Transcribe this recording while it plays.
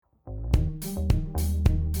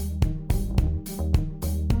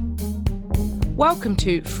Welcome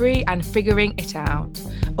to Free and Figuring It Out,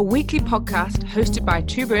 a weekly podcast hosted by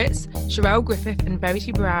two Brits, Sherelle Griffith and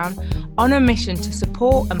Verity Brown, on a mission to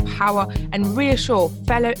support, empower and reassure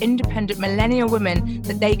fellow independent millennial women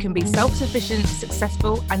that they can be self-sufficient,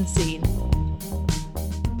 successful and seen.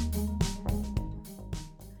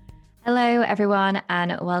 Hello, everyone,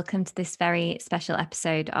 and welcome to this very special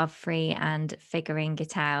episode of Free and Figuring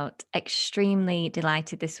It Out. Extremely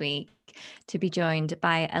delighted this week to be joined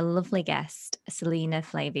by a lovely guest, Selina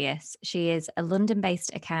Flavius. She is a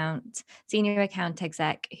London-based senior account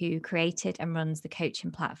exec who created and runs the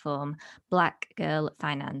coaching platform Black Girl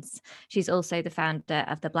Finance. She's also the founder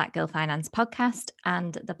of the Black Girl Finance podcast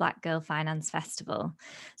and the Black Girl Finance Festival.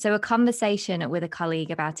 So a conversation with a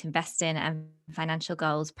colleague about investing and financial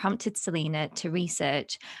goals prompted Selina to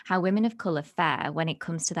research how women of colour fare when it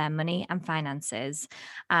comes to their money and finances.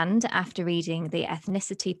 And after reading the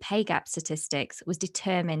ethnicity pay gap statistics, was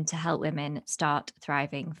determined to help women start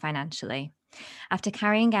thriving financially. After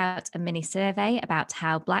carrying out a mini survey about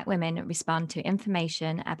how Black women respond to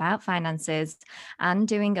information about finances and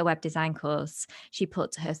doing a web design course, she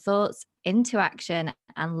put her thoughts into action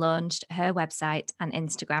and launched her website and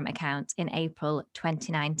Instagram account in April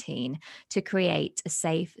 2019 to create a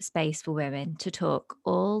safe space for women to talk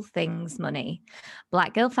all things money.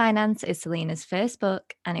 Black Girl Finance is Selina's first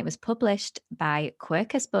book, and it was published by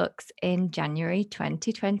Quercus Books in January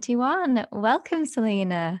 2021. Welcome,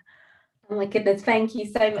 Selina. Oh my goodness, thank you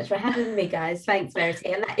so much for having me, guys. Thanks,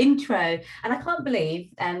 Verity. And that intro, and I can't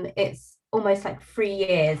believe it's almost like 3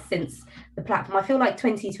 years since the platform. I feel like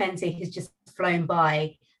 2020 has just flown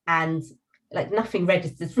by and like nothing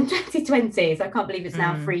registers from 2020. So I can't believe it's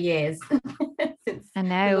now 3 years since. I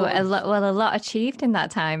know, a lot achieved in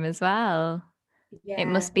that time as well. Yeah, it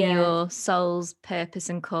must be your soul's purpose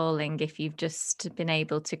and calling if you've just been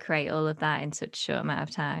able to create all of that in such a short amount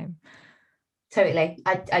of time. Totally.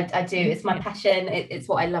 I do. It's my passion. It's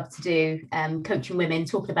what I love to do. Coaching women,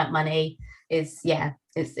 talking about money is,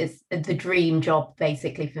 it's the dream job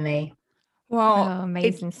basically for me. Well,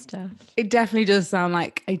 amazing stuff. It definitely does sound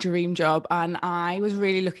like a dream job. And I was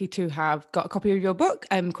really lucky to have got a copy of your book.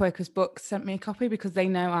 Quercus Books sent me a copy because they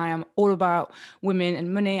know I am all about women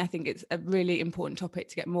and money. I think it's a really important topic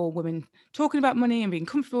to get more women talking about money and being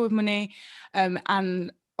comfortable with money.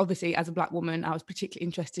 And obviously, as a Black woman, I was particularly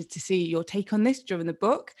interested to see your take on this during the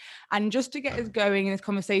book. And just to get us going in this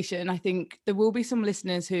conversation, I think there will be some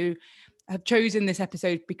listeners who have chosen this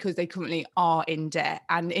episode because they currently are in debt.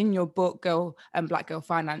 And in your book, Black Girl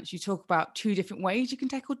Finance, you talk about two different ways you can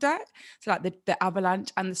tackle debt. So like the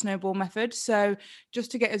avalanche and the snowball method. So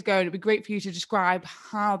just to get us going, it'd be great for you to describe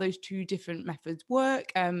how those two different methods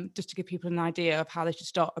work, just to give people an idea of how they should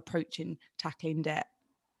start approaching tackling debt.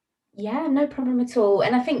 Yeah, no problem at all.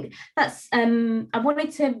 And I think that's, I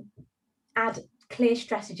wanted to add clear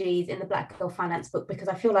strategies in the Black Girl Finance book because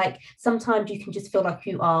I feel like sometimes you can just feel like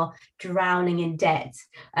you are drowning in debt.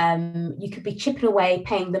 You could be chipping away,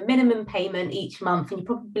 paying the minimum payment each month, and you're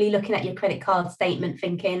probably looking at your credit card statement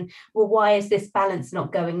thinking, well, why is this balance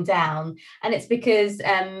not going down? And it's because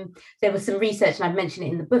there was some research, and I've mentioned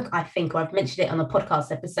it in the book, I think, or I've mentioned it on a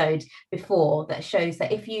podcast episode before, that shows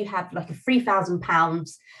that if you have like a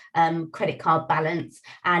 £3,000 credit card balance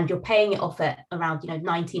and you're paying it off at around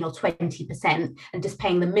 19 or 20% and just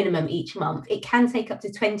paying the minimum each month, it can take up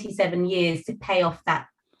to 27 years to pay off that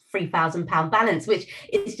 £3,000 balance, which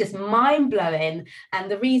is just mind-blowing.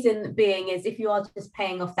 And the reason being is if you are just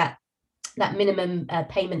paying off that minimum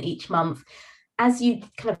payment each month, as you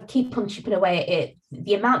kind of keep on chipping away at it,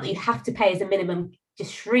 the amount that you have to pay as a minimum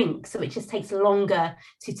just shrinks, so it just takes longer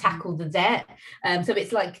to tackle the debt. So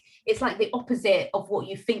it's like the opposite of what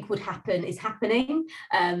you think would happen is happening.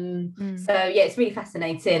 So yeah, it's really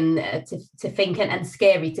fascinating to think and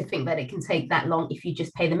scary to think that it can take that long if you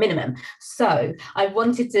just pay the minimum. So I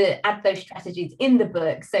wanted to add those strategies in the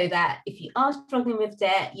book so that if you are struggling with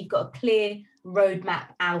debt, you've got a clear roadmap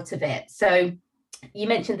out of it. So you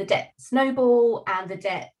mentioned the debt snowball and the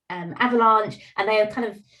debt avalanche, and they are kind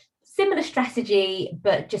of similar strategy,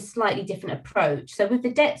 but just slightly different approach. So with the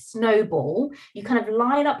debt snowball, you kind of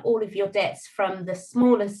line up all of your debts from the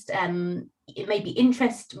smallest, it may be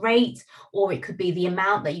interest rate, or it could be the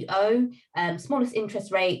amount that you owe, smallest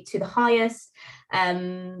interest rate to the highest.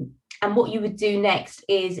 And what you would do next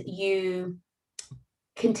is you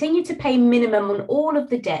continue to pay minimum on all of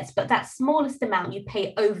the debts, but that smallest amount you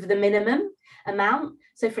pay over the minimum amount.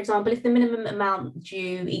 So for example, if the minimum amount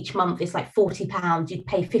due each month is like £40, you'd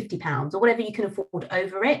pay £50 or whatever you can afford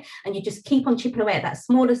over it, and you just keep on chipping away at that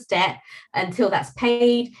smallest debt until that's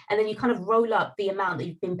paid, and then you kind of roll up the amount that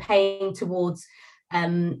you've been paying towards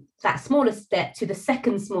that smallest debt to the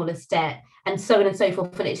second smallest debt, and so on and so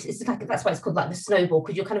forth. And it's like, that's why it's called like the snowball,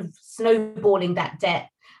 because you're kind of snowballing that debt,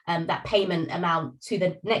 that payment amount to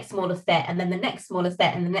the next smallest debt, and then the next smallest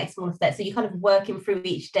debt, and the next smallest debt. So you're kind of working through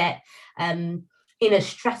each debt in a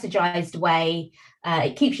strategized way.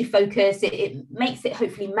 It keeps you focused. It makes it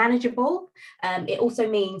hopefully manageable. It also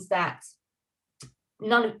means that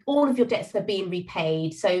all of your debts are being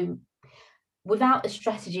repaid. So without a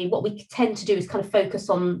strategy, what we tend to do is kind of focus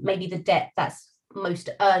on maybe the debt that's most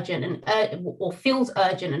urgent and or feels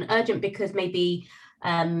urgent, and urgent because maybe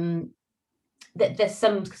that there's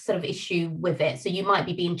some sort of issue with it. So you might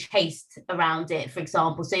be being chased around it, for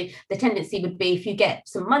example. So the tendency would be, if you get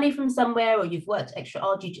some money from somewhere, or you've worked extra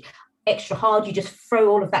hard, you just throw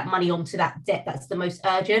all of that money onto that debt that's the most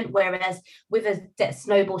urgent. Whereas with a debt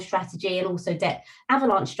snowball strategy, and also debt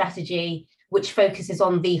avalanche strategy, which focuses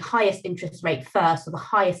on the highest interest rate first, or the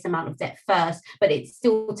highest amount of debt first, but it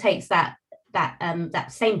still takes that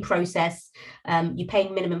same process. You're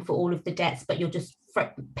paying minimum for all of the debts, but you're just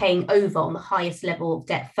paying over on the highest level of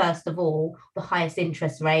debt first of all, the highest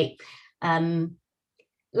interest rate.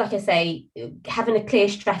 Like I say, having a clear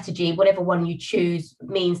strategy, whatever one you choose,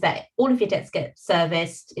 means that all of your debts get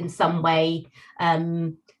serviced in some way,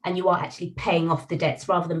 and you are actually paying off the debts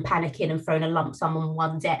rather than panicking and throwing a lump sum on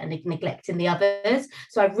one debt and neglecting the others.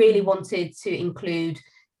 So I really wanted to include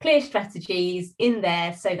clear strategies in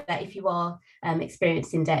there, so that if you are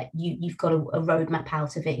experiencing debt, you've got a roadmap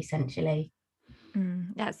out of it, essentially.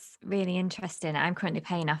 That's really interesting. I'm currently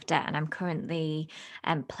paying off debt, and I'm currently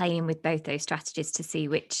playing with both those strategies to see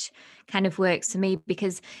which kind of works for me.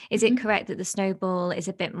 Because is it correct that the snowball is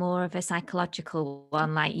a bit more of a psychological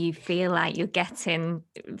one? Like, you feel like you're getting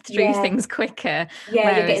through things quicker.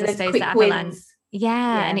 Yeah, you're getting those quick wins.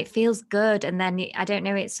 Yeah, and it feels good. And then I don't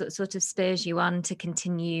know, it sort of spurs you on to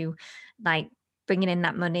continue, like, bringing in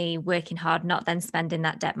that money, working hard, not then spending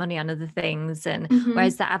that debt money on other things. And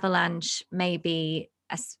whereas the avalanche, maybe,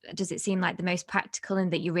 does it seem like the most practical, in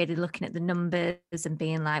that you're really looking at the numbers and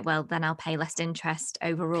being like, well, then I'll pay less interest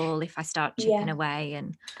overall if I start chipping away?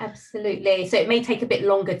 And absolutely. So it may take a bit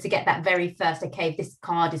longer to get that very first, okay, this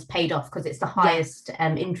card is paid off because it's the highest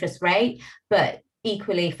interest rate, but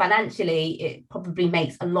equally financially it probably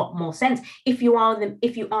makes a lot more sense if you are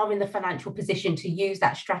in the financial position to use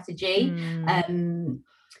that strategy.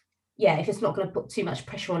 If it's not going to put too much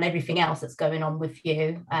pressure on everything else that's going on with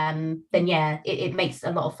you, then it makes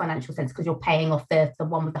a lot of financial sense, because you're paying off the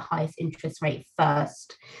one with the highest interest rate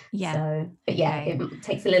first. So, but it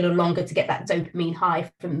takes a little longer to get that dopamine high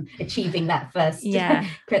from achieving that first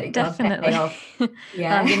credit card payoff. Well,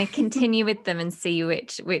 I'm going to continue with them and see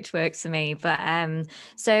which works for me. But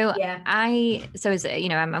so as you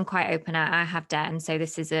know, I'm quite open. I have debt, and so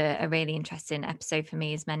this is a really interesting episode for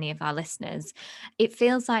me, as many of our listeners. It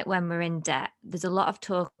feels like when we're in debt, there's a lot of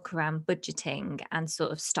talk around budgeting and sort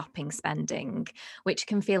of stopping spending, which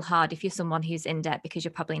can feel hard if you're someone who's in debt, because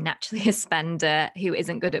you're probably naturally a spender who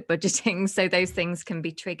isn't good at budgeting. So those things can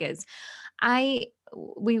be triggers.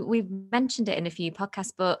 We've mentioned it in a few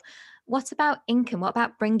podcasts, but what about income? What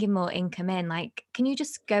about bringing more income in? Like, can you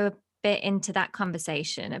just go a bit into that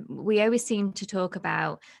conversation? We always seem to talk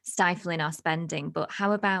about stifling our spending, but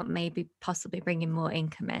how about maybe possibly bringing more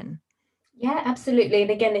income in? Yeah, absolutely. And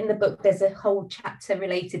again, in the book, there's a whole chapter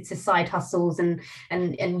related to side hustles and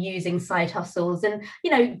using side hustles. And,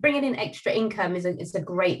 bringing in extra income is a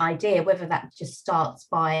great idea, whether that just starts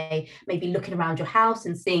by maybe looking around your house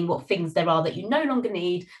and seeing what things there are that you no longer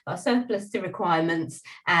need, are surplus to requirements,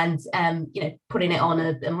 and, putting it on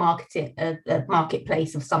a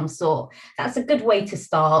marketplace of some sort. That's a good way to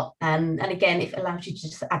start. And again, if it allows you to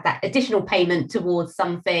just add that additional payment towards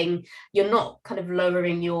something, you're not kind of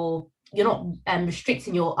you're not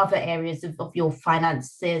restricting your other areas of your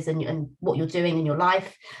finances and what you're doing in your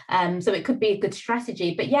life. So it could be a good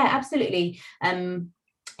strategy. But yeah, absolutely.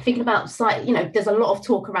 Thinking about there's a lot of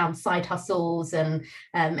talk around side hustles and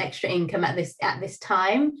extra income at this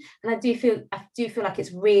time, and I do feel like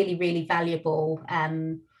it's really, really valuable.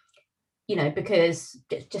 Because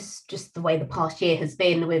just the way the past year has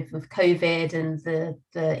been with COVID and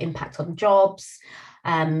the impact on jobs.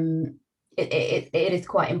 It is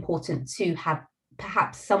quite important to have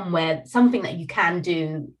perhaps something that you can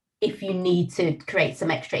do if you need to create some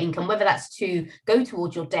extra income, whether that's to go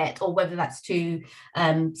towards your debt or whether that's to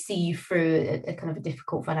see you through a kind of a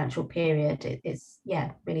difficult financial period. It's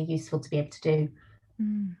really useful to be able to do.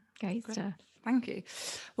 Great stuff. Thank you.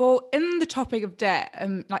 Well, in the topic of debt,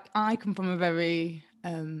 I come from a very I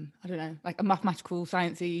don't know, like a mathematical,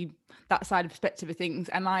 sciencey that side of perspective of things.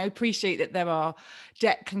 And I appreciate that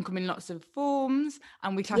debt can come in lots of forms,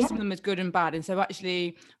 and we class them as good and bad. And so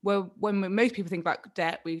actually, when most people think about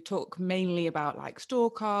debt, we talk mainly about like store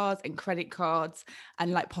cards and credit cards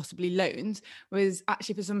and like possibly loans. Whereas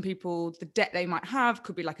actually for some people, the debt they might have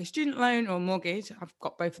could be like a student loan or a mortgage. I've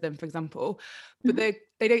got both of them, for example, but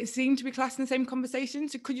they don't seem to be classed in the same conversation.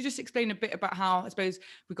 So could you just explain a bit about how, I suppose,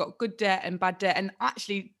 we've got good debt and bad debt, and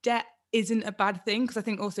actually debt isn't a bad thing? Because I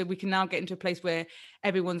think also we can now get into a place where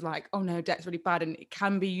everyone's like, oh no, debt's really bad, and it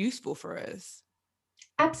can be useful for us.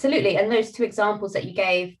 Absolutely. And those two examples that you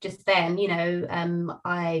gave just then,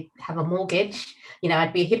 I have a mortgage.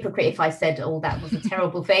 I'd be a hypocrite if I said, oh, that was a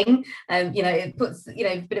terrible thing. It puts,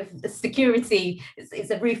 a bit of security,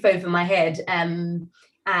 it's a roof over my head. And,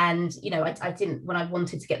 I didn't, when I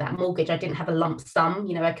wanted to get that mortgage, I didn't have a lump sum,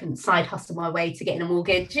 I couldn't side hustle my way to getting a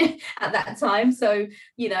mortgage at that time. So,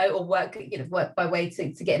 or work my way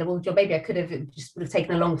to getting a mortgage, or maybe I could have, it just would have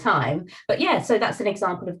taken a long time. But yeah, so that's an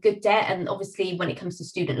example of good debt. And obviously when it comes to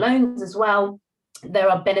student loans as well, there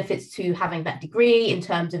are benefits to having that degree in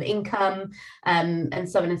terms of income, and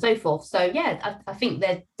so on and so forth. So yeah, I think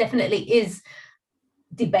there definitely is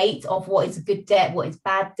debate of what is good debt, what is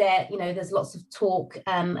bad debt. There's lots of talk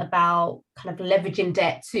about kind of leveraging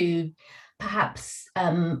debt to perhaps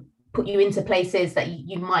put you into places that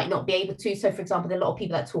you might not be able to. So for example, there are a lot of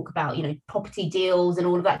people that talk about property deals and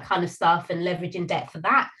all of that kind of stuff, and leveraging debt for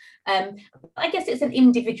that. I guess it's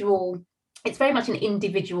very much an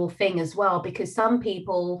individual thing as well, because some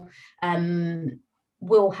people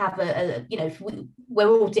will have we're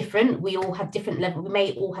all different. We all have different levels. We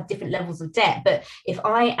may all have different levels of debt. But if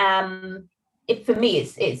for me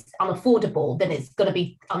it's unaffordable, then it's going to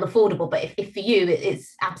be unaffordable. But if for you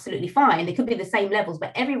it's absolutely fine, it could be the same levels.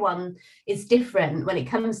 But everyone is different when it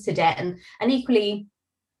comes to debt, and equally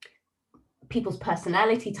people's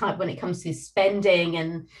personality type when it comes to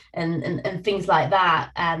spending and things like that,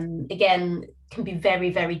 again, can be very,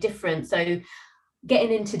 very different. So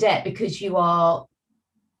getting into debt because you are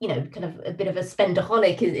kind of a bit of a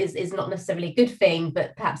spendaholic is not necessarily a good thing,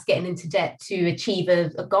 but perhaps getting into debt to achieve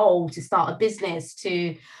a goal, to start a business,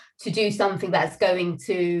 to do something that's going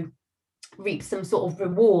to reap some sort of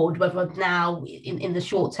reward, whether now in the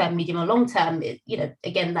short term, medium or long term,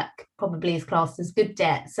 again, that probably is classed as good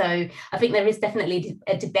debt. So I think there is definitely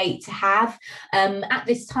a debate to have at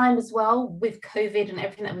this time as well, with COVID and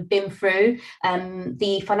everything that we've been through.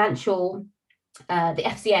 The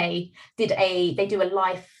FCA they do a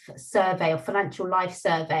life survey, or financial life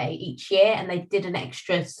survey each year, and they did an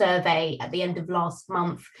extra survey at the end of last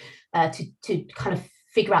month to kind of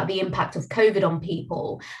figure out the impact of COVID on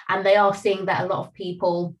people. And they are seeing that a lot of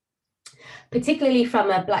people, particularly from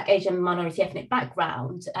a Black, Asian, minority ethnic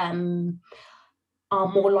background, are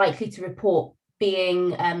more likely to report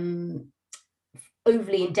being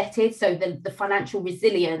overly indebted. So the financial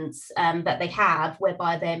resilience that they have,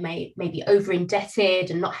 whereby they may be over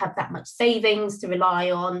indebted and not have that much savings to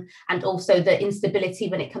rely on, and also the instability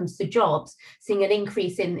when it comes to jobs, seeing an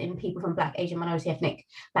increase in people from Black, Asian, minority ethnic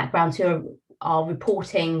backgrounds who are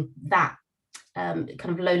reporting that kind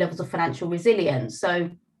of low levels of financial resilience.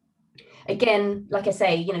 So again, like I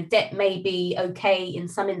say, debt may be okay in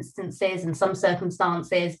some instances and some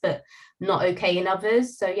circumstances, but not okay in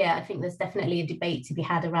others. So yeah, I think there's definitely a debate to be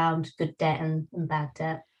had around good debt and bad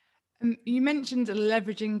debt. You mentioned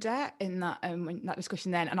leveraging debt in that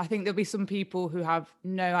discussion then, and I think there'll be some people who have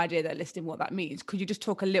no idea, they're listing what that means. Could you just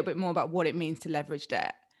talk a little bit more about what it means to leverage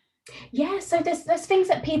debt? Yeah, so there's things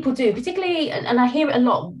that people do, particularly, and I hear it a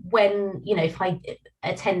lot when, if I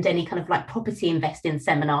attend any kind of like property investing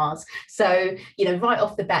seminars. So, right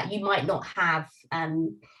off the bat, you might not have,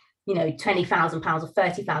 £20,000 or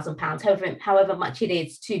 £30,000, however much it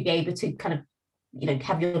is, to be able to kind of,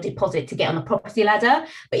 have your deposit to get on the property ladder.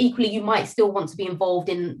 But equally, you might still want to be involved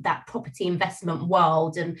in that property investment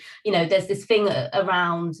world. And, there's this thing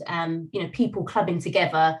around, people clubbing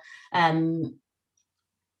together,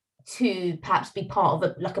 to perhaps be part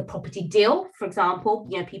of a property deal, for example,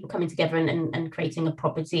 people coming together and creating a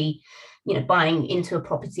property, buying into a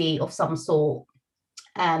property of some sort.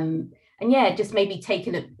 And yeah, just maybe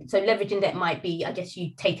so leveraging debt might be, I guess,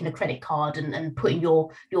 you taking a credit card and putting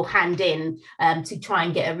your hand in to try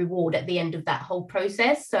and get a reward at the end of that whole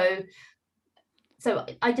process. So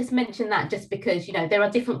I just mentioned that just because, there are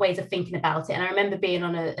different ways of thinking about it. And I remember being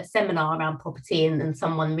on a seminar around property and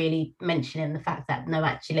someone really mentioning the fact that, no,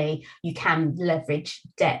 actually, you can leverage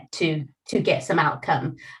debt to get some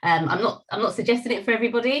outcome. I'm not suggesting it for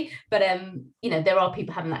everybody, but, there are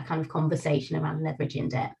people having that kind of conversation around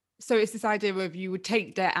leveraging debt. So it's this idea of you would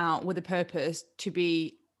take debt out with a purpose to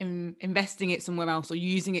be investing it somewhere else or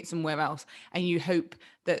using it somewhere else, and you hope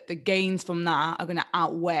that the gains from that are going to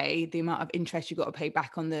outweigh the amount of interest you've got to pay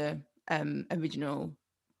back on the original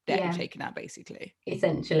debt you've taken out, basically.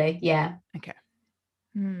 Essentially, yeah. Okay.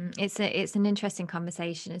 It's an interesting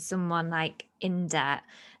conversation. As someone like in debt,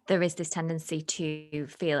 there is this tendency to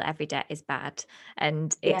feel every debt is bad,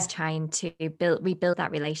 and it's trying to rebuild that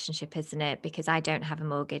relationship, isn't it? Because I don't have a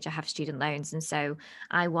mortgage, I have student loans, and so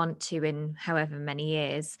I want to, in however many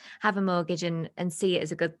years, have a mortgage and see it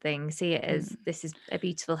as a good thing, see it as this is a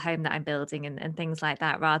beautiful home that I'm building, and things like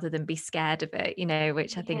that, rather than be scared of it,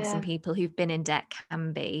 which I think some people who've been in debt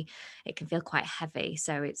it can feel quite heavy.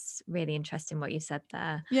 So it's really interesting what you said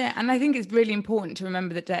there. Yeah, and I think it's really important to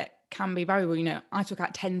remember that debt can be variable. I took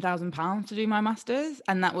out £10,000 to do my master's,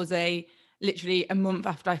 and that was literally a month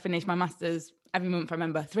after I finished my master's. Every month I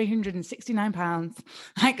remember £369.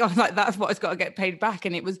 I was like, that's what it's got to get paid back.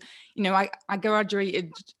 And it was, I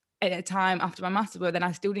graduated at a time after my master's where then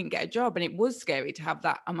I still didn't get a job, and it was scary to have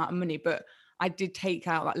that amount of money, but I did take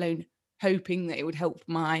out that loan hoping that it would help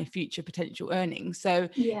my future potential earnings. So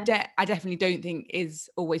debt, I definitely don't think is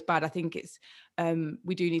always bad. I think it's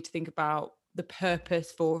we do need to think about the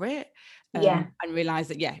purpose for it, and realize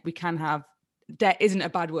that we can have debt isn't a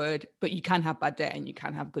bad word, but you can have bad debt and you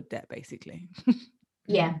can have good debt, basically.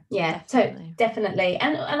 Definitely.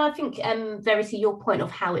 And I think very to your point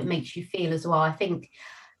of how it makes you feel as well, I think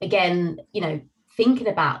again, thinking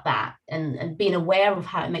about that and being aware of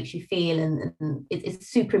how it makes you feel, and it's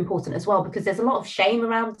super important as well, because there's a lot of shame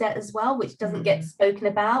around debt as well, which doesn't get spoken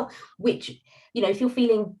about, which if you're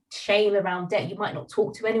feeling shame around debt, you might not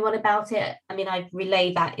talk to anyone about it. I mean, I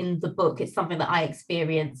relay that in the book. It's something that I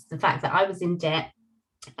experienced, the fact that I was in debt,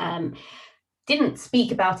 didn't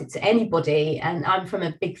speak about it to anybody. And I'm from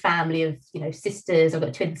a big family of sisters. I've got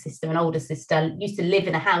a twin sister, an older sister. Used to live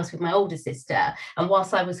in a house with my older sister, and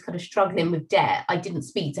whilst I was kind of struggling with debt, I didn't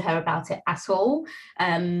speak to her about it at all.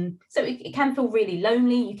 So it can feel really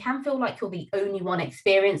lonely. You can feel like you're the only one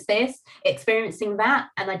experiencing that.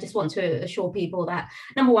 And I just want to assure people that,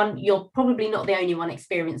 number one, you're probably not the only one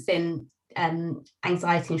experiencing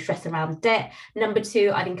anxiety and stress around debt. Number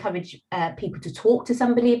two, I'd encourage people to talk to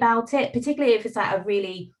somebody about it, particularly if it's at a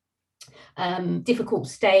really difficult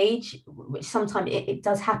stage, which sometimes it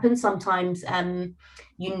does happen. Sometimes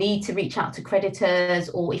you need to reach out to creditors,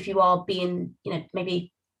 or if you are being,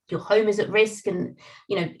 maybe your home is at risk, and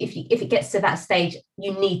if it gets to that stage,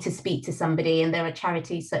 you need to speak to somebody. And there are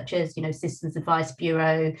charities such as Citizens Advice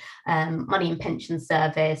Bureau, Money and Pension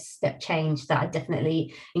Service, Step Change, that I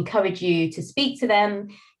definitely encourage you to speak to them.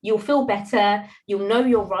 You'll feel better. You'll know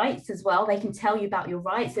your rights as well. They can tell you about your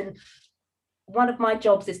rights. And one of my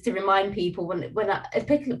jobs is to remind people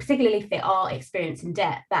particularly if they are experiencing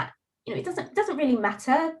debt, that it doesn't really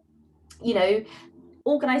matter.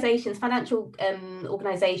 Organizations, financial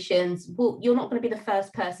organizations, you're not going to be the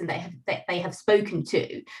first person that they have spoken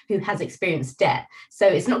to who has experienced debt. So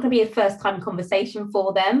it's not going to be a first time conversation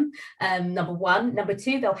for them, number one. Number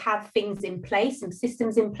two, they'll have things in place, some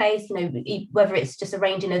systems in place, whether it's just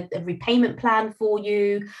arranging a repayment plan for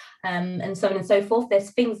you, and so on and so forth. There's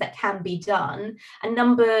things that can be done. And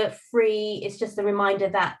number three is just a reminder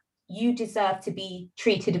that you deserve to be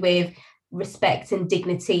treated with respect and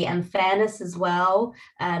dignity and fairness as well.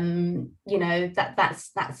 That's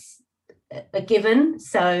a given.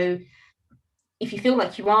 So if you feel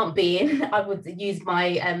like you aren't being, I would use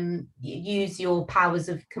use your powers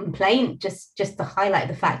of complaint just to highlight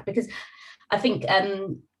the fact, because I think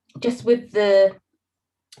just with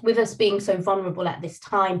us being so vulnerable at this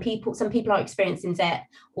time, some people are experiencing debt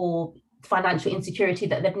or financial insecurity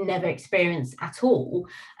that they've never experienced at all.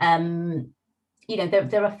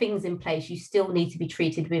 There are things in place. You still need to be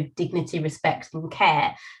treated with dignity, respect, and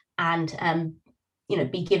care, and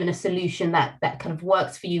be given a solution that kind of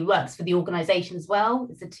works for you, works for the organization as well.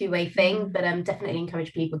 It's a two-way thing, but definitely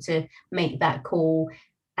encourage people to make that call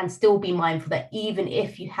and still be mindful that even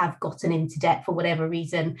if you have gotten into debt for whatever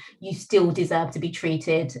reason, you still deserve to be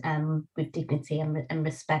treated with dignity and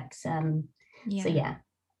respect. So yeah.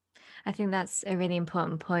 I think that's a really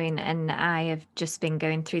important point. And I have just been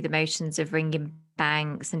going through the motions of ringing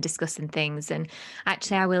banks and discussing things. And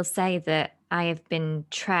actually, I will say that I have been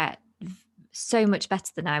treated so much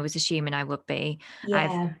better than I was assuming I would be.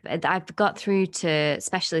 Yeah. I've got through to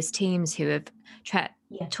specialist teams who have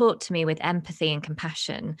talked to me with empathy and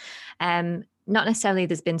compassion. not necessarily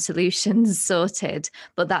there's been solutions sorted,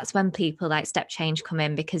 but that's when people like Step Change come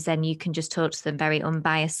in, because then you can just talk to them very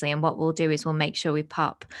unbiasedly. And what we'll do is we'll make sure we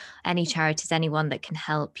pop any charities, anyone that can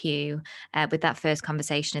help you with that first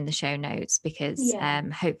conversation in the show notes, because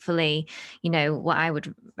hopefully, what I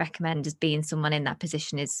would recommend as being someone in that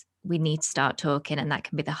position is we need to start talking, and that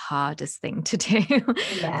can be the hardest thing to do.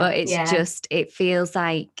 But it's just, it feels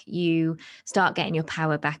like you start getting your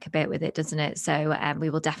power back a bit with it, doesn't it? So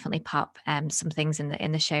we will definitely pop some things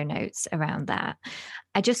in the show notes around that.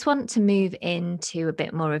 I just want to move into a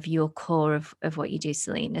bit more of your core of what you do,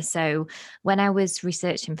 Selena. So when I was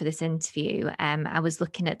researching for this interview, I was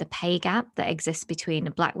looking at the pay gap that exists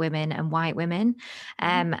between Black women and white women.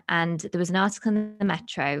 And there was an article in the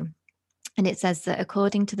Metro, and it says that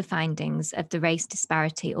according to the findings of the Race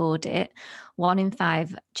Disparity Audit, 1 in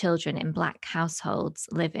 5 children in Black households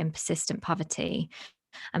live in persistent poverty.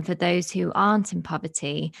 And for those who aren't in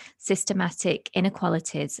poverty, systematic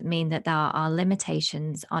inequalities mean that there are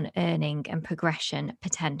limitations on earning and progression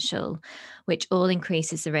potential, which all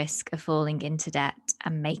increases the risk of falling into debt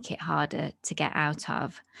and make it harder to get out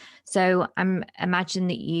of. So I'm imagine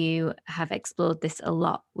that you have explored this a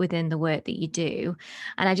lot within the work that you do.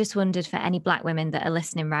 And I just wondered, for any Black women that are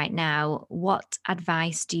listening right now, what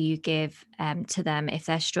advice do you give to them if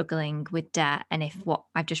they're struggling with debt, and if what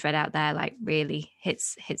I've just read out there like really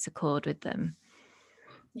hits a chord with them?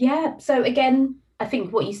 Yeah, so again, I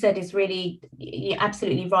think what you said is really, you're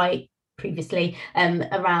absolutely right previously,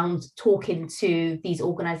 around talking to these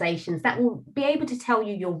organizations that will be able to tell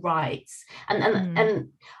you your rights. And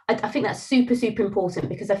I think that's super, super important,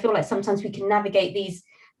 because I feel like sometimes we can navigate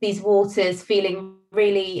these waters feeling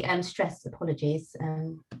really stressed. Apologies,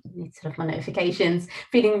 need to have my notifications.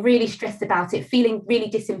 Feeling really stressed about it, feeling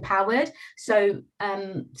really disempowered. So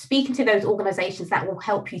speaking to those organizations that will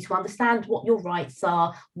help you to understand what your rights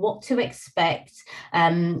are, what to expect.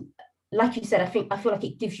 Like you said, I feel like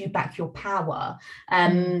it gives you back your power.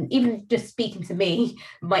 Even just speaking to me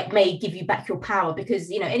may give you back your power,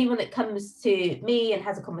 because anyone that comes to me and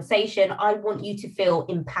has a conversation, I want you to feel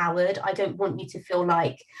empowered. I don't want you to feel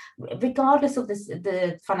like, regardless of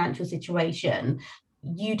the financial situation,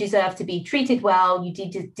 you deserve to be treated well. You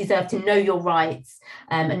deserve to know your rights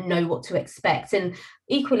and know what to expect. And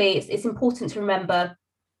equally, it's important to remember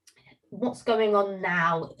what's going on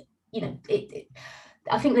now.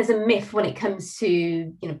 I think there's a myth when it comes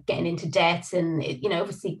to getting into debt, and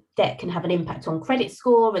obviously debt can have an impact on credit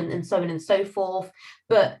score and so on and so forth.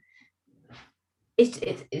 But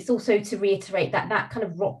it's also to reiterate that kind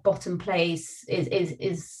of rock bottom place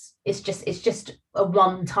is just a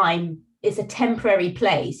one time. It's a temporary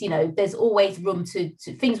place. There's always room to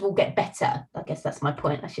things will get better. I guess that's my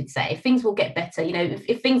point, I should say. Things will get better.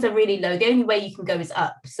 If things are really low, the only way you can go is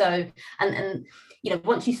up. So and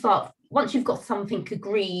once you've got something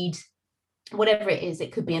agreed, whatever it is,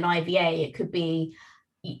 it could be an IVA, it could be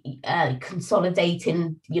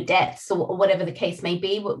consolidating your debts, or whatever the case may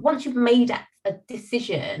be. But once you've made a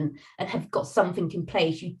decision and have got something in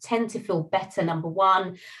place, you tend to feel better, number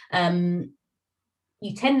one.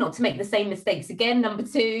 You tend not to make the same mistakes again, number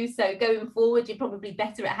two. So going forward, you're probably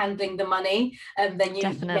better at handling the money than you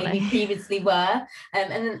maybe previously were.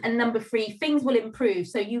 And number three, things will improve.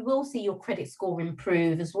 So you will see your credit score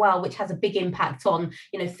improve as well, which has a big impact on,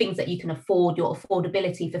 things that you can afford, your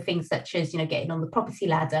affordability for things such as, getting on the property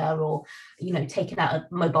ladder, or, taking out a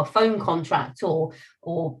mobile phone contract, or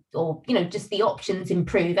just the options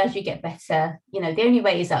improve as you get better. The only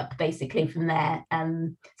way is up, basically, from there.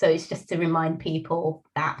 So it's just to remind people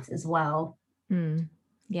that as well.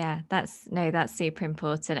 Yeah, that's super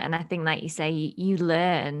important. And I think, like you say, you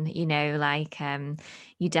learn, you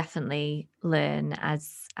definitely learn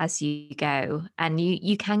as you go, and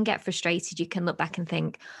you can get frustrated. You can look back and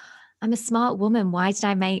think, I'm a smart woman. Why did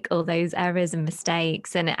I make all those errors and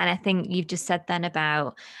mistakes? And I think you've just said then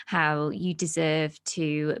about how you deserve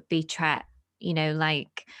to be treated,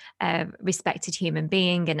 respected human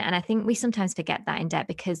being. And I think we sometimes forget that in debt,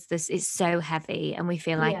 because this is so heavy and we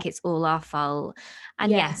feel like it's all our fault.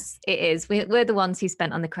 And yes, it is. We're the ones who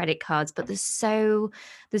spent on the credit cards, but there's so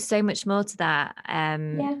much more to that.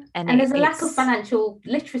 And there's a lack of financial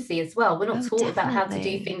literacy as well. We're not taught about how to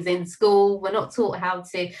do things in school. We're not taught how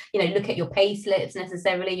to, look at your pay slips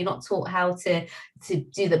necessarily. You're not taught how to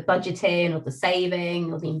do the budgeting or the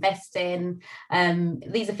saving or the investing.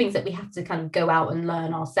 These are things that we have to kind of go out and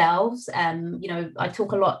learn ourselves. I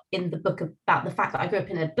talk a lot in the book about the fact that I grew up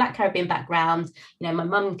in a Black Caribbean background. My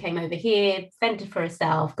mum came over here, fended for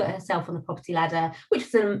herself, got herself on the property ladder,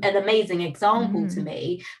 which was an amazing example to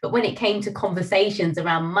me. But when it came to conversations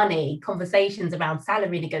around money, conversations around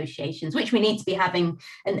salary negotiations, which we need to be having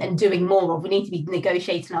and doing more of, we need to be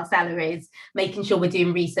negotiating our salaries, making sure we're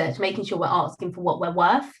doing research, making sure we're asking for what we're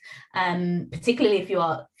worth, particularly if you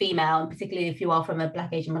are female, and particularly if you are from a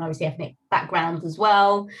Black, Asian, minority ethnic background as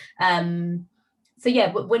well. So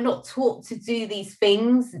yeah, we're not taught to do these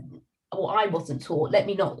things. Or I wasn't taught,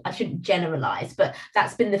 I shouldn't generalize, but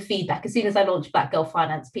that's been the feedback. As soon as I launched Black Girl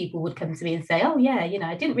Finance, people would come to me and say, oh yeah,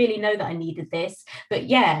 I didn't really know that I needed this. But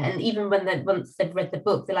yeah, and even once they've read the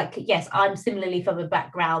book, they're like, yes, I'm similarly from a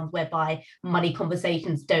background whereby money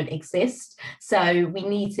conversations don't exist. So we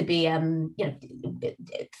need to be,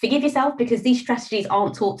 forgive yourself, because these strategies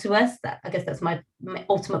aren't taught to us. I guess that's my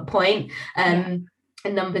ultimate point. And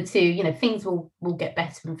number two, things will get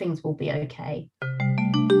better and things will be okay.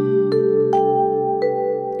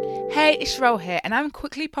 Hey, it's Cheryl here, and I'm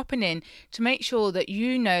quickly popping in to make sure that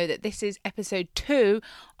you know that this is episode 2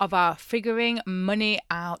 of our Figuring Money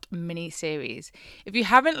Out mini-series. If you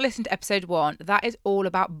haven't listened to episode 1, that is all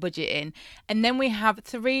about budgeting, and then we have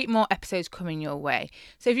 3 more episodes coming your way.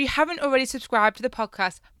 So if you haven't already subscribed to the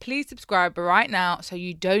podcast, please subscribe right now so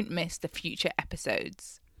you don't miss the future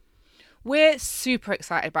episodes. We're super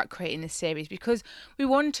excited about creating this series because we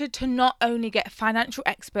wanted to not only get financial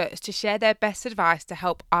experts to share their best advice to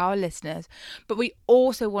help our listeners, but we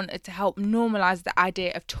also wanted to help normalise the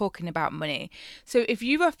idea of talking about money. So if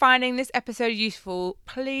you are finding this episode useful,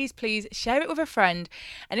 please share it with a friend.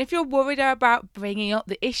 And if you're worried about bringing up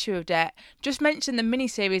the issue of debt, just mention the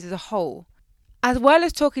mini-series as a whole. As well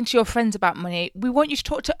as talking to your friends about money, we want you to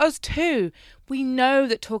talk to us too. We know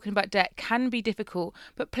that talking about debt can be difficult,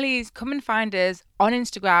 but please come and find us on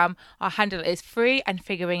Instagram. Our handle is free and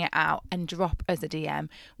figuring it out, and drop us a DM.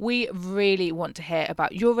 We really want to hear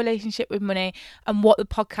about your relationship with money and what the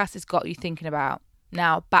podcast has got you thinking about.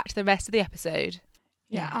 Now, back to the rest of the episode.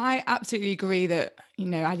 Yeah, I absolutely agree that,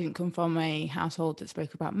 I didn't come from a household that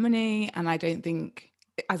spoke about money, and I don't think,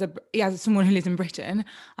 as someone who lives in Britain,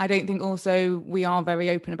 I don't think also we are very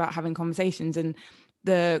open about having conversations. And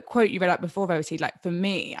the quote you read out before, Verity, like for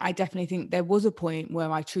me, I definitely think there was a point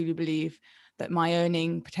where I truly believe that my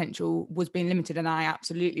earning potential was being limited, and I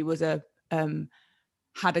absolutely was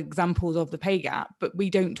had examples of the pay gap, but we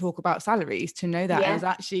don't talk about salaries to know that. It was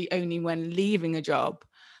actually only when leaving a job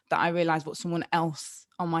that I realized what someone else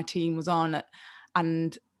on my team was on,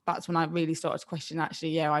 and that's when I really started to question,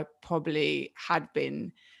 actually, I probably had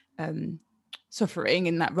been suffering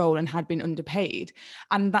in that role and had been underpaid.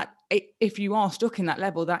 And that if you are stuck in that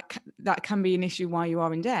level, that can be an issue why you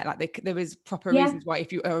are in debt. Like there is proper reasons why,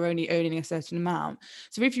 if you are only earning a certain amount.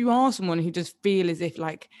 So if you are someone who does feel as if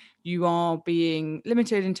like you are being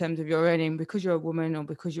limited in terms of your earning because you're a woman or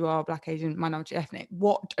because you are Black, Asian, minority ethnic,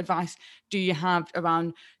 what advice do you have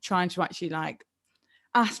around trying to actually like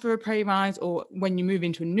ask for a pay rise, or when you move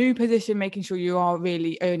into a new position, making sure you are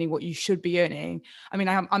really earning what you should be earning? I mean,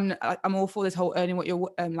 I'm all for this whole earning what you're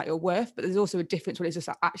like your worth, but there's also a difference when it's just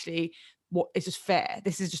actually what is just fair.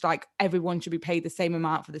 This is just like everyone should be paid the same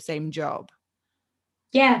amount for the same job.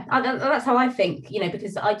 Yeah, that's how I think,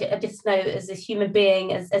 because I just know as a human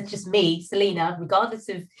being, as just me, Selena, regardless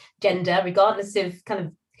of gender, regardless of kind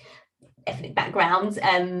of ethnic background,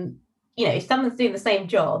 if someone's doing the same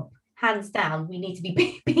job, hands down, we need to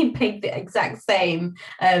be being paid the exact same.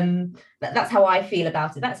 That's how I feel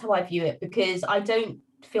about it. That's how I view it, because I don't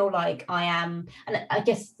feel like I am, and I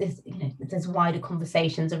guess there's wider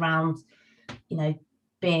conversations around,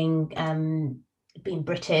 being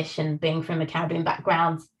British and being from a Caribbean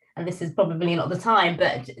background, and this is probably not the time,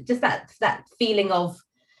 but just that feeling of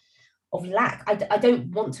lack. I don't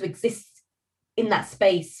want to exist in that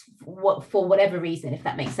space for whatever reason, if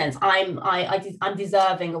that makes sense. I'm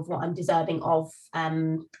deserving of what I'm deserving of.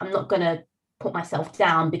 I'm not going to put myself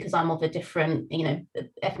down because I'm of a different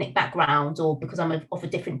ethnic background, or because I'm of a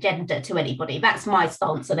different gender to anybody. That's my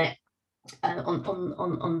stance on it,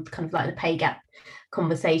 on kind of like the pay gap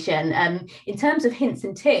conversation. In terms of hints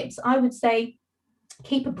and tips, I would say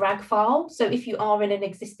keep a brag file. So if you are in an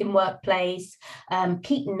existing workplace,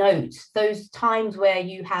 keep notes. Those times where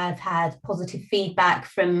you have had positive feedback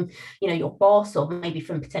from, your boss, or maybe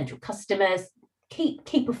from potential customers,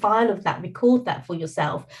 keep a file of that, record that for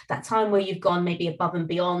yourself, that time where you've gone maybe above and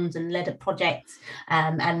beyond and led a project,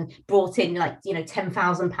 and brought in like, you know,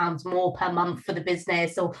 £10,000 more per month for the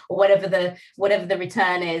business, or whatever the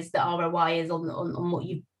return is, the ROI is on what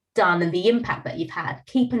you've done and the impact that you've had.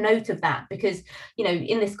 Keep a note of that, because, you know,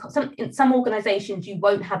 in some organizations you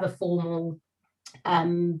won't have a formal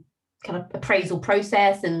kind of appraisal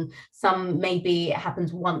process, and some maybe it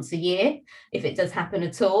happens once a year, if it does happen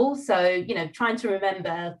at all. So, you know, trying to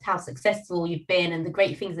remember how successful you've been and the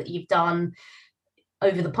great things that you've done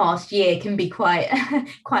over the past year can be quite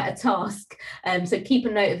a task. So keep a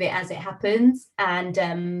note of it as it happens,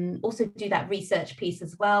 and also do that research piece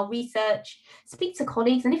as well. Speak to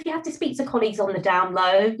colleagues, and if you have to speak to colleagues on the down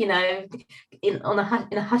low, you know, in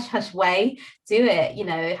a hush way, do it. You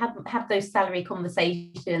know, have those salary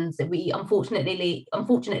conversations that we unfortunately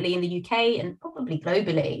in the UK and probably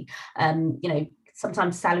globally, you know,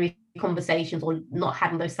 sometimes salary conversations, or not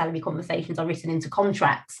having those salary conversations, are written into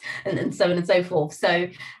contracts, and so on and so forth. So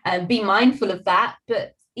be mindful of that.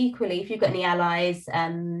 But equally, if you've got any allies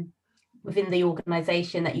within the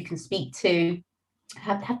organization that you can speak to,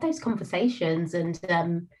 have those conversations, and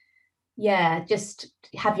just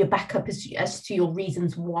have your backup as to your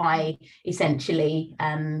reasons why essentially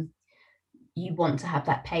you want to have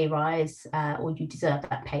that pay rise, or you deserve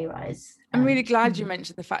that pay rise. I'm really glad you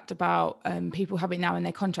mentioned the fact about people having now in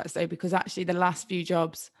their contracts, though, because actually the last few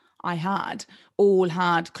jobs I had all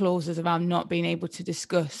had clauses around not being able to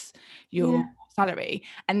discuss your salary.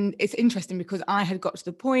 And it's interesting because I had got to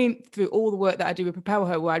the point through all the work that I do with Propel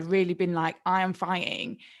Her where I'd really been like, I am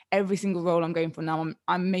fighting every single role I'm going for now.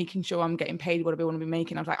 I'm making sure I'm getting paid what I want to be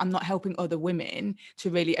making. I was like, I'm not helping other women to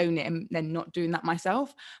really own it and then not doing that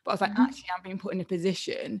myself. But I was like, actually, I'm being put in a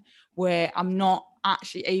position where I'm not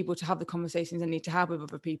actually able to have the conversations I need to have with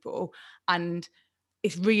other people. And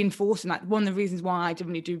it's reinforcing, like, one of the reasons why I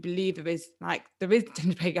generally do believe there is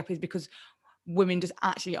gender pay gap is because women just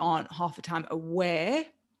actually aren't half the time aware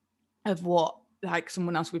of what like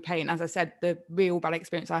someone else would pay. And as I said, the real bad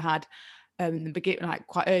experience I had in the beginning, like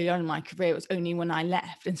quite early on in my career, was only when I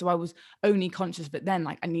left, and so I was only conscious of it then,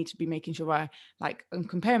 like I need to be making sure I'm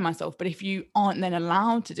comparing myself. But if you aren't then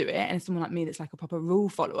allowed to do it, and someone like me that's like a proper rule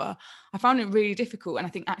follower, I found it really difficult. And I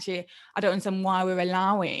think actually I don't understand why we're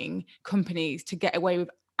allowing companies to get away with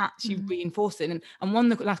actually reinforcing, and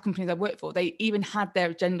one of the last companies I worked for, they even had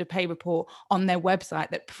their gender pay report on their website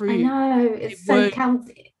that proved, I know, it's so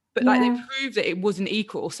county. But like they proved that it wasn't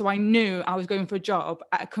equal. So I knew I was going for a job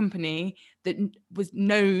at a company that was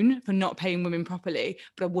known for not paying women properly,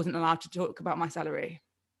 but I wasn't allowed to talk about my salary.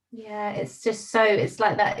 Yeah, it's just so, it's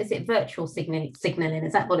like that. Is it virtual signaling?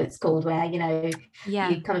 Is that what it's called? Where, you know,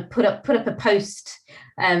 you kind of put up a post,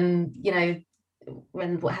 you know,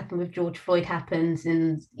 when what happened with George Floyd happens,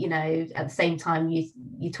 and, you know, at the same time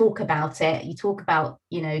you talk about it,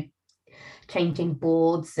 you know, changing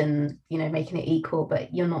boards and, you know, making it equal,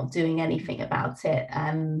 but you're not doing anything about it.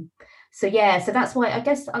 So that's why, I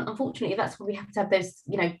guess, unfortunately, that's why we have to have those,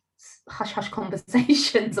 you know, hush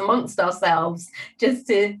conversations amongst ourselves, just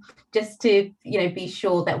to you know, be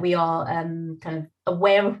sure that we are kind of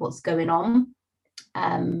aware of what's going on,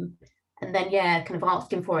 and then kind of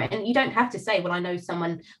asking for it. And you don't have to say, well, I know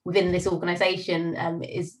someone within this organization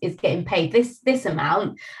is getting paid this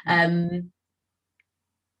amount,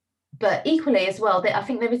 but equally as well, I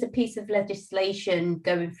think there is a piece of legislation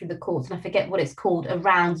going through the courts, and I forget what it's called,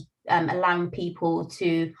 around allowing people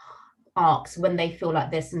to ask when they feel like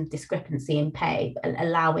there's some discrepancy in pay,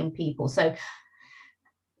 allowing people. So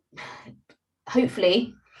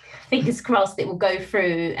hopefully, fingers crossed, it will go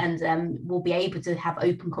through, and we'll be able to have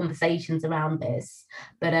open conversations around this.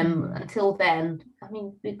 But until then, I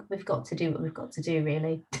mean, we've got to do what we've got to do,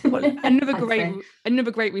 really. Well,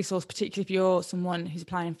 another great resource, particularly if you're someone who's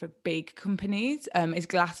applying for big companies, is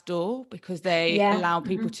Glassdoor, because they allow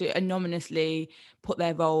people to anonymously put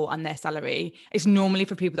their role and their salary. It's normally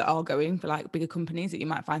for people that are going for like bigger companies that you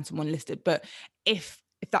might find someone listed, but if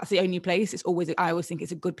that's the only place, I always think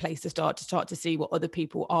it's a good place to start to see what other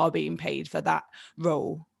people are being paid for that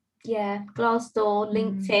role. Yeah, Glassdoor,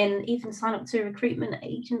 LinkedIn, even sign up to a recruitment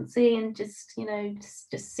agency and just, you know,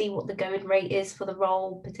 just see what the going rate is for the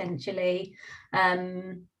role potentially.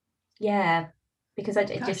 Because I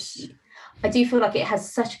do feel like it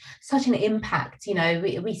has such an impact. You know,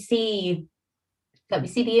 we see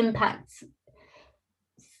the impact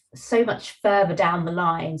so much further down the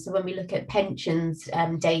line. So when we look at pensions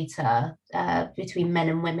data between men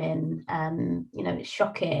and women, you know, it's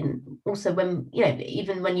shocking. Also, when, you know,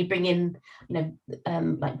 even when you bring in, you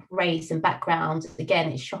know, like race and background,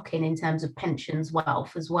 again, it's shocking in terms of pensions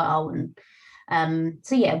wealth as well. And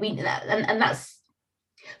so and that's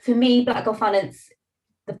For me, Black Girl Finance,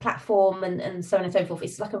 the platform and so on and so forth,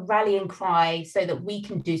 it's like a rallying cry so that we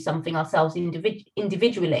can do something ourselves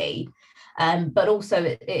individually, but also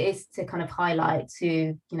it is to kind of highlight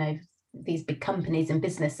to these big companies and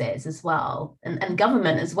businesses as well, and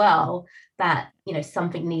government as well, that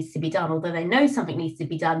something needs to be done, although they know something needs to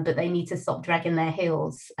be done, but they need to stop dragging their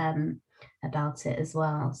heels about it as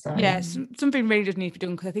well. So yes, something really does need to be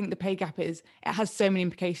done, because I think the pay gap it has so many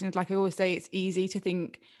implications. Like I always say, it's easy to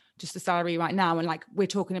think just the salary right now, and like we're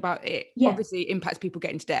talking about it, obviously impacts people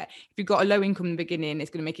getting into debt. If you've got a low income in the beginning,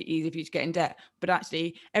 it's going to make it easy for you to get in debt, but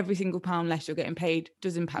actually every single pound less you're getting paid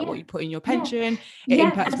does impact what you put in your pension. It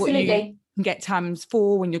impacts what you can get times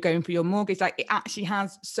 4 when you're going for your mortgage. Like it actually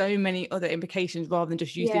has so many other implications, rather than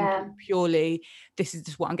just you thinking purely this is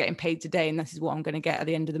just what I'm getting paid today and this is what I'm going to get at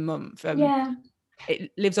the end of the month.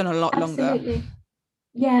 It lives on a lot longer.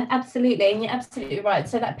 Yeah, absolutely. And you're absolutely right.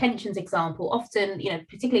 So that pensions example, often,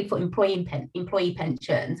 particularly for employee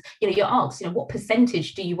pensions, you're asked, what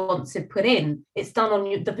percentage do you want to put in? It's done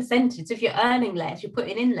on the percentage. So if you're earning less, you're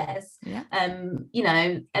putting in less, and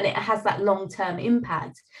it has that long-term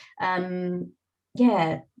impact. And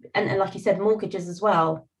like you said, mortgages as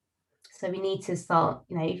well. So we need to start,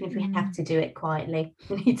 even if we have to do it quietly,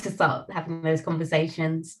 we need to start having those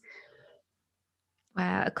conversations.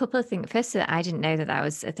 Wow, a couple of things. First, I didn't know that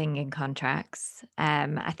was a thing in contracts.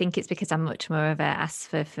 I think it's because I'm much more of a ask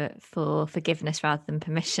for forgiveness rather than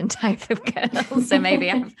permission type of girl. So maybe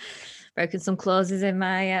I've broken some clauses in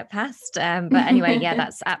my past. But anyway,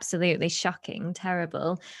 that's absolutely shocking,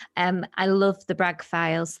 terrible. I love the brag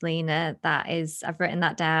file, Selena. I've written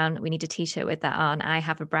that down. We need a t-shirt with that on. I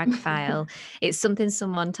have a brag file. It's something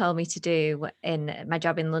someone told me to do in my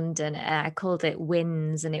job in London. I called it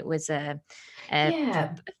wins, and it was a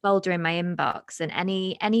folder in my inbox, and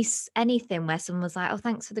anything where someone was like, oh,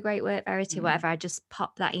 thanks for the great work, Verity, whatever, I just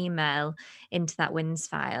pop that email into that wins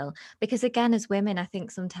file. Because again, as women, I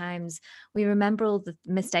think sometimes we remember all the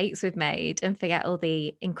mistakes we've made and forget all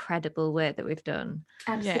the incredible work that we've done.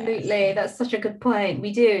 Absolutely. That's such a good point.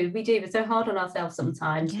 We do. We're so hard on ourselves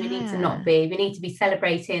sometimes. We need to not be. We need to be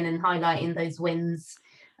celebrating and highlighting those wins.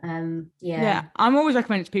 I'm always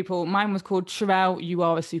recommending to people. Mine was called Sherelle, You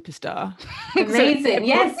Are a Superstar. Amazing.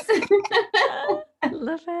 Yes. I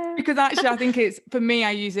love it. Because actually I think it's, for me,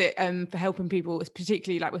 I use it for helping people. It's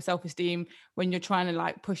particularly like with self-esteem, when you're trying to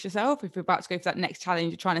like push yourself, if you're about to go for that next challenge,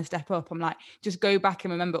 you're trying to step up, I'm like, just go back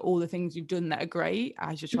and remember all the things you've done that are great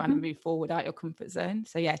as you're trying to move forward out your comfort zone.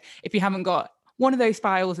 So if you haven't got one of those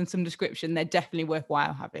files and some description, they're definitely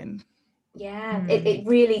worthwhile having. It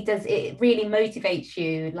really does. It really motivates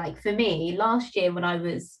you. Like for me, last year when I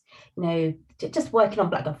was, just working on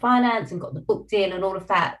Black Girl Finance and got the book deal and all of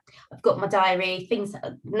that, I've got my diary, things,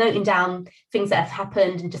 noting down things that have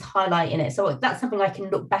happened and just highlighting it. So that's something I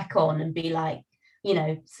can look back on and be like,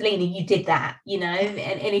 Selena, you did that, and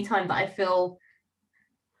any time that I feel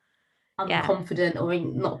unconfident or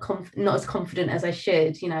not as confident as I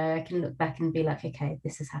should, I can look back and be like, okay,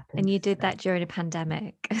 this has happened. And you did that during a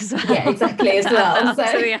pandemic as well. Yeah, exactly, as well.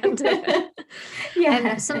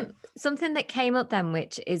 So something that came up then,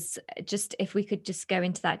 which is just, if we could just go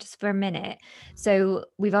into that just for a minute. So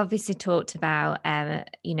we've obviously talked about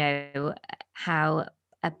how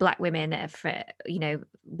Black women,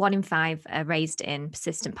 1 in 5 are raised in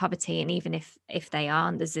persistent poverty, and even if they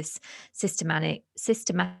aren't, there's this systematic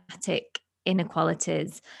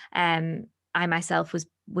inequalities. I myself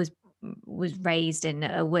was raised in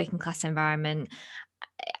a working class environment.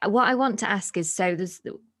 What I want to ask is,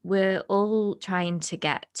 we're all trying to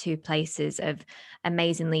get to places of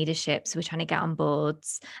amazing leadership. So we're trying to get on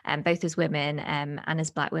boards, both as women and as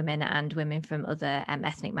Black women and women from other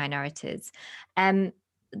ethnic minorities.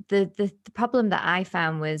 The problem that I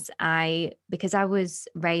found was because I was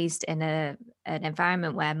raised in an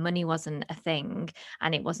environment where money wasn't a thing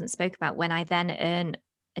and it wasn't spoke about. When I then earned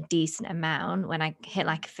a decent amount, when I hit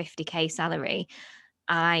like a 50k salary,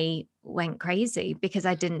 I went crazy because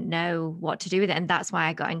I didn't know what to do with it. And that's why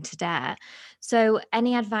I got into debt. So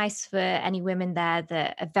any advice for any women there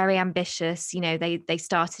that are very ambitious, they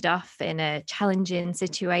started off in a challenging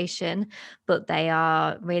situation, but they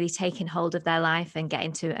are really taking hold of their life and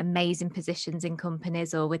getting to amazing positions in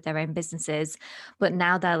companies or with their own businesses. But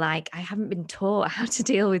now they're like, I haven't been taught how to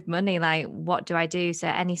deal with money. Like, what do I do? So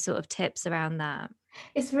any sort of tips around that?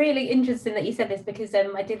 It's really interesting that you said this, because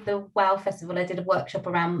I did the WOW Festival. I did a workshop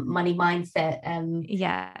around money mindset,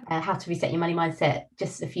 how to reset your money mindset,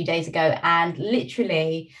 just a few days ago. And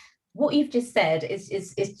literally what you've just said is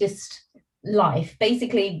just life.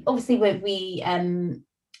 Basically, obviously we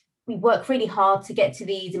we work really hard to get to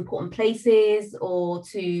these important places or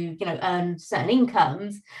to earn certain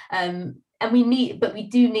incomes, and we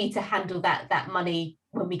do need to handle that money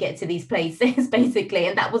when we get to these places basically.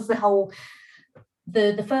 And that was the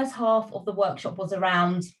first half of the workshop was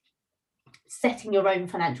around setting your own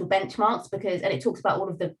financial benchmarks, and it talks about all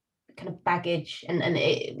of the kind of baggage, and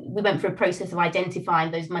we went through a process of identifying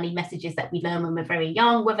those money messages that we learn when we're very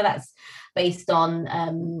young, whether that's based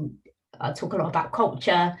on I talk a lot about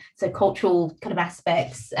culture, so cultural kind of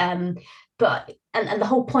aspects, but the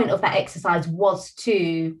whole point of that exercise was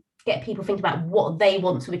to get people thinking about what they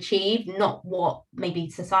want to achieve, not what maybe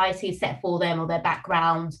society has set for them or their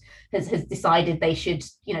background has decided they should,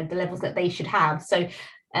 the levels that they should have. So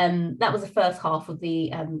that was the first half of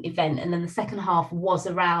the event. And then the second half was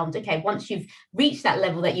around, okay, once you've reached that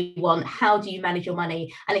level that you want, how do you manage your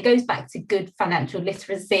money? And it goes back to good financial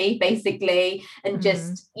literacy, basically, and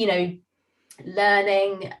just,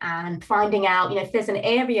 learning and finding out, if there's an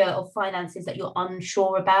area of finances that you're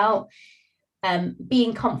unsure about,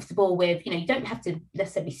 being comfortable with, you don't have to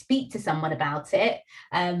necessarily speak to someone about it.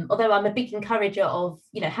 Although I'm a big encourager of,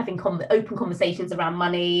 having open conversations around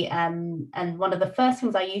money. And one of the first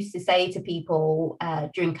things I used to say to people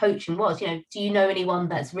during coaching was, do you know anyone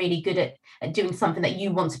that's really good at doing something that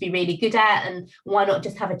you want to be really good at? And why not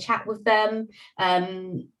just have a chat with them?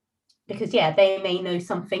 Because they may know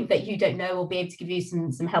something that you don't know, or be able to give you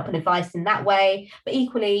some help and advice in that way. But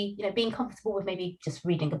equally, being comfortable with maybe just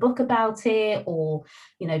reading a book about it, or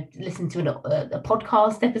listen to a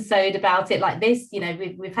podcast episode about it like this.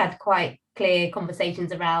 We've had quite clear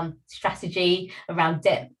conversations around strategy, around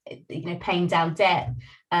debt, paying down debt.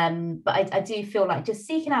 But I do feel like just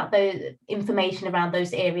seeking out the information around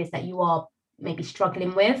those areas that you are maybe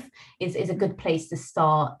struggling with is a good place to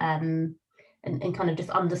start. And kind of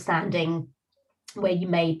just understanding where you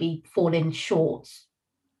may be falling short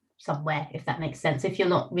somewhere, if that makes sense. If you're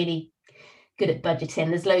not really good at budgeting,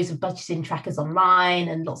 there's loads of budgeting trackers online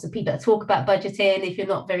and lots of people that talk about budgeting. If you're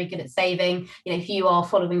not very good at saving, if you are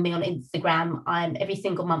following me on Instagram, I'm every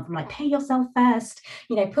single month, I'm like, pay yourself first,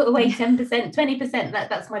 put away 10%, 20%.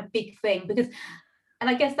 That's my big thing, and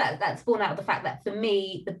I guess that's born out of the fact that for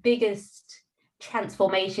me, the biggest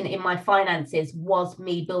transformation in my finances was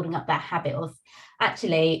me building up that habit of,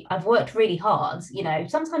 actually, I've worked really hard.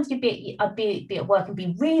 Sometimes I'd be at work and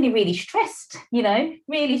be really, really stressed,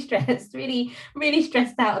 really stressed, really, really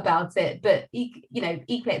stressed out about it. But,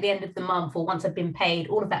 equally at the end of the month, or once I've been paid,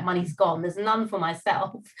 all of that money's gone. There's none for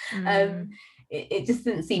myself. It just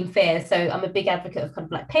didn't seem fair. So I'm a big advocate of kind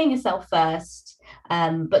of like paying yourself first.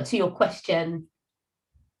 But to your question,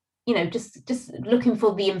 just looking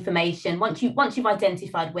for the information. Once you've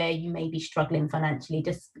identified where you may be struggling financially,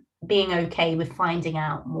 just being okay with finding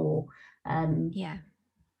out more.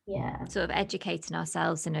 Sort of educating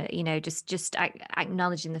ourselves, and just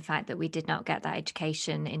acknowledging the fact that we did not get that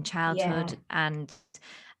education in childhood, and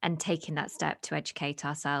taking that step to educate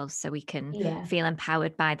ourselves so we can feel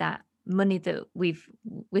empowered by that money that we're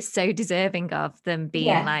so deserving of, them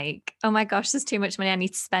being like, oh my gosh, there's too much money, I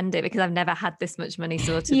need to spend it because I've never had this much money,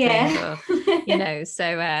 sort of thing. Or, so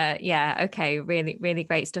okay, really, really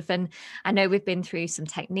great stuff. And I know we've been through some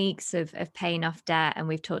techniques of paying off debt, and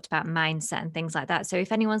we've talked about mindset and things like that. So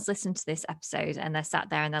if anyone's listened to this episode and they're sat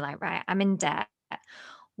there and they're like, right, I'm in debt,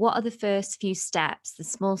 what are the first few steps, the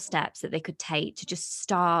small steps that they could take to just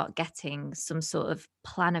start getting some sort of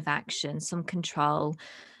plan of action, some control?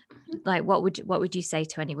 Like, what would you say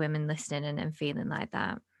to any women listening and feeling like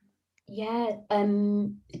that?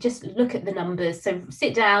 Just look at the numbers. So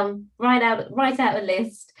sit down, write out a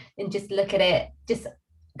list, and just look at it. Just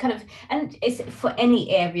kind of, and it's for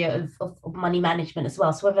any area of money management as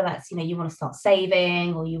well. So whether that's you want to start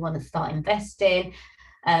saving, or you want to start investing,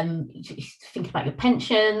 think about your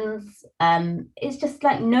pensions. It's just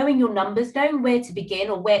like knowing your numbers, knowing where to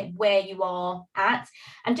begin, or where you are at,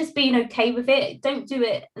 and just being okay with it. Don't do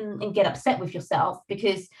it and get upset with yourself,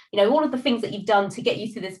 because all of the things that you've done to get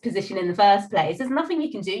you to this position in the first place, there's nothing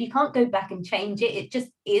you can do. You can't go back and change it. It just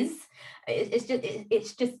is.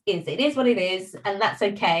 It is what it is, and that's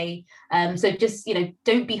okay. So just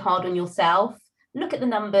don't be hard on yourself. Look at the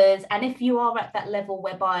numbers, and if you are at that level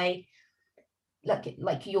whereby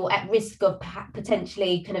like you're at risk of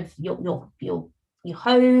potentially kind of your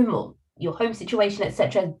home, or your home situation,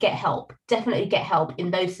 etc., get help. Definitely get help in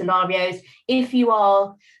those scenarios. If you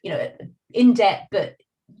are in debt but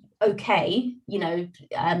okay,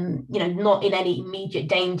 not in any immediate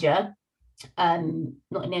danger,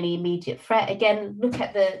 not in any immediate threat, again, look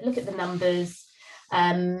at the numbers.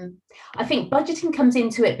 I think budgeting comes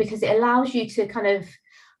into it because it allows you to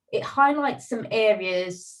it highlights some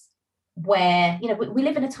areas where, you know, we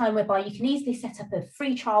live in a time whereby you can easily set up a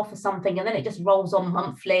free trial for something and then it just rolls on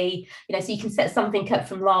monthly, you know, so you can set something up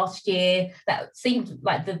from last year that seemed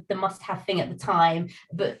like the must-have thing at the time,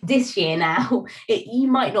 but this year now you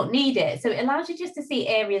might not need it. So it allows you just to see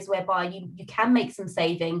areas whereby you can make some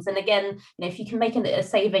savings. And again, you know, if you can make a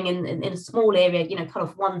saving in a small area, you know, kind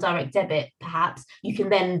of one direct debit, perhaps you can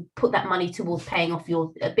then put that money towards paying off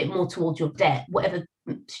a bit more towards your debt, whatever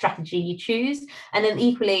strategy you choose. And then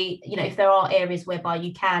equally, you know, if there are areas whereby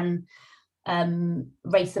you can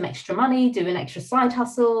raise some extra money, do an extra side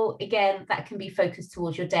hustle, again, that can be focused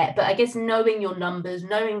towards your debt. But I guess knowing your numbers,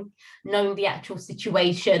 knowing the actual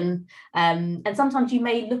situation, and sometimes you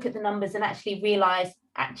may look at the numbers and actually realize,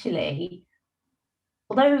 actually,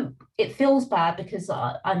 although it feels bad because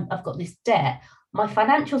I've got this debt, my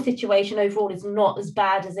financial situation overall is not as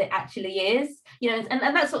bad as it actually is, you know.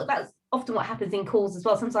 And that's often what happens in calls as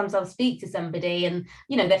well. Sometimes I'll speak to somebody and,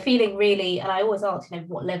 you know, they're feeling really, and I always ask, you know,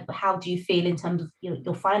 what level, how do you feel in terms of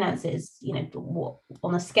your finances, you know, what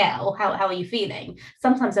on a scale, how are you feeling?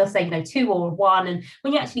 Sometimes they'll say, you know, 2 or 1, and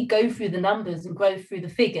when you actually go through the numbers and go through the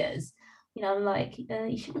figures, you know, I'm like,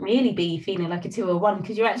 you shouldn't really be feeling like a 2 or 1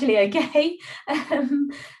 because you're actually okay.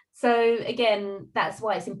 So again, that's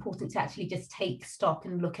why it's important to actually just take stock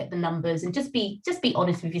and look at the numbers and just be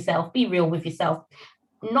honest with yourself, be real with yourself,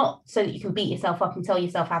 not so that you can beat yourself up and tell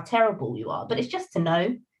yourself how terrible you are, but it's just to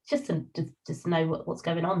know, just to know what's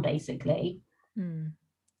going on, basically.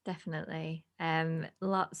 Definitely.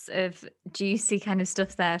 Lots of juicy kind of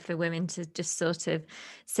stuff there for women to just sort of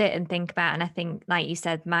sit and think about. And I think, like you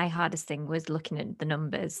said, my hardest thing was looking at the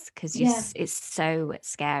numbers because it's so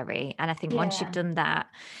scary. And I think once you've done that,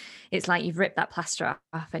 it's like you've ripped that plaster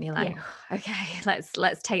off and you're like, okay,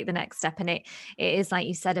 let's take the next step. And it is like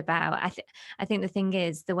you said about, I think the thing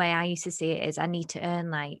is, the way I used to see it is I need to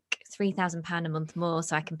earn like £3,000 a month more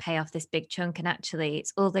so I can pay off this big chunk. And actually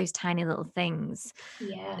it's all those tiny little things.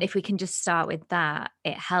 If we can just start with that,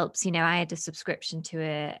 it helps. You know, I had a subscription to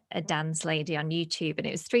a dance lady on YouTube and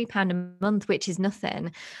it was £3 a month, which is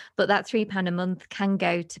nothing, but that £3 a month can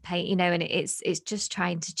go to pay, you know, and it's just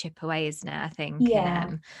trying to chip away, isn't it, I think?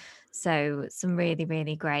 So some really,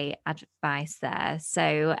 really great advice there.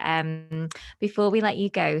 So before we let you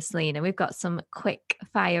go, Selena, we've got some quick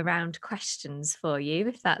fire round questions for you,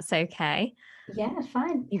 if that's okay. Yeah,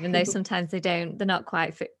 fine. Even though sometimes they're not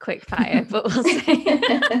quite quick fire, but we'll see.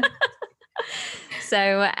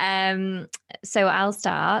 So I'll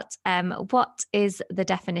start. What is the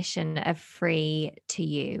definition of free to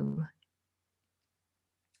you?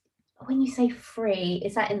 When you say free,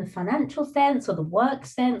 is that in the financial sense or the work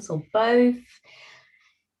sense or both?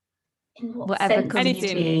 In what Whatever sense comes do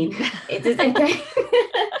you mean? It is okay.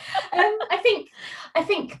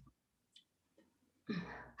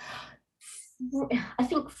 I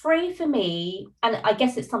think free for me, and I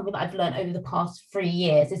guess it's something that I've learned over the past 3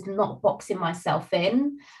 years, is not boxing myself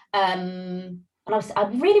in. And I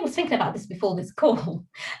really was thinking about this before this call.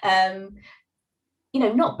 You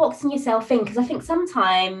know, not boxing yourself in, because I think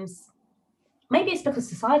sometimes maybe it's because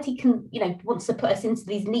society can, you know, wants to put us into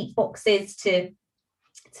these neat boxes to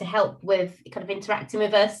help with kind of interacting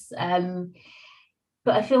with us.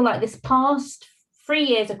 But I feel like this past 3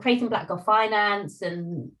 years of creating Black Girl Finance,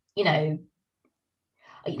 and you know,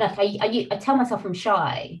 like I tell myself I'm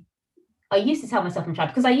shy. I used to tell myself I'm shy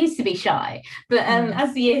because I used to be shy. But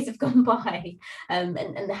as the years have gone by,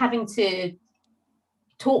 and having to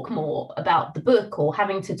talk more about the book, or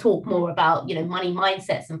having to talk more about, you know, money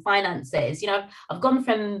mindsets and finances, you know, I've gone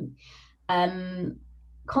from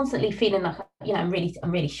constantly feeling like, you know, I'm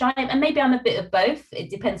really shy, and maybe I'm a bit of both,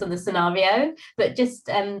 it depends on the scenario, but just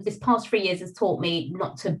this past 3 years has taught me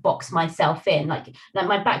not to box myself in. Like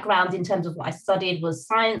my background in terms of what I studied was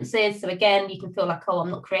sciences, so again, you can feel like, oh,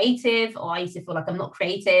 I'm not creative, or I used to feel like I'm not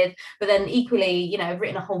creative, but then equally, you know, I've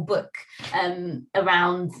written a whole book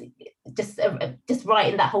around just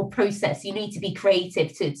writing that whole process. You need to be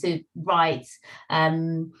creative to write.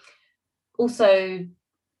 Also,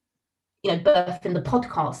 you know, birthing the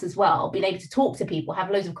podcast as well, being able to talk to people,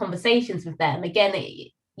 have loads of conversations with them. Again,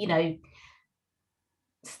 you know,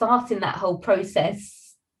 starting that whole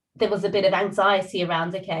process, there was a bit of anxiety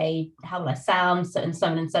around, okay, how will I sound, and so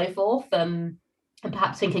on and so forth, and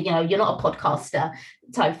perhaps thinking, you know, you're not a podcaster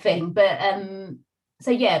type thing. But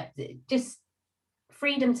so yeah, just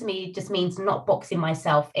freedom to me just means not boxing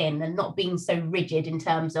myself in and not being so rigid in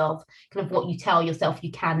terms of kind of what you tell yourself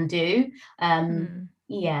you can do.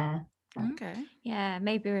 Yeah. Okay. Yeah,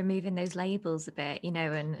 maybe removing those labels a bit, you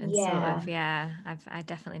know, and sort of, I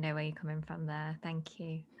definitely know where you're coming from there. Thank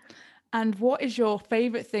you. And what is your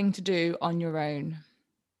favorite thing to do on your own?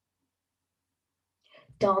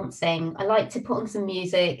 dancing. I like to put on some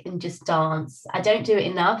music and just dance. I don't do it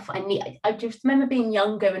enough. I just remember being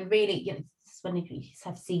younger and really, when you used to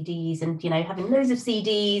have CDs and, having loads of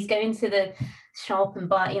CDs, going to the shop and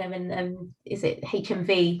buy, and is it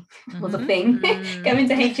HMV was a thing? Going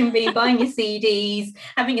to HMV, buying your CDs,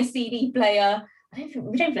 having a CD player.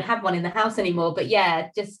 We don't even have one in the house anymore, but yeah,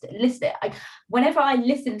 just listen. Whenever I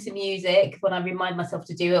listen to music, when I remind myself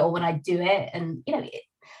to do it or when I do it, and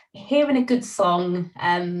hearing a good song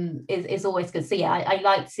is always good. So yeah, I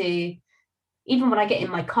like to, even when I get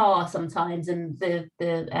in my car sometimes and the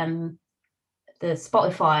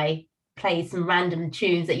Spotify plays some random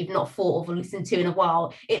tunes that you've not thought of or listened to in a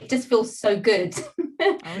while, it just feels so good. So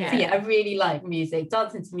yeah, I really like music.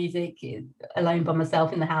 Dancing to music alone by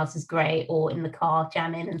myself in the house is great, or in the car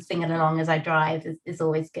jamming and singing along as I drive is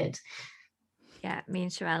always good. Yeah, me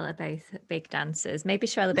and Sherelle are both big dancers. Maybe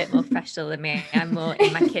Sherelle a bit more professional than me. I'm more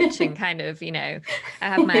in my kitchen kind of, I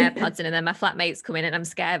have my AirPods in and then my flatmates come in and I'm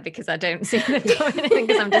scared because I don't see them doing anything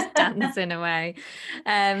because I'm just dancing away.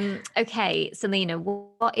 Okay, Selena,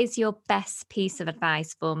 what is your best piece of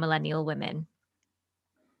advice for millennial women?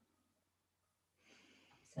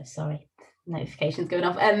 So sorry, notifications going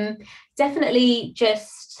off. Definitely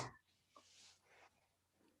just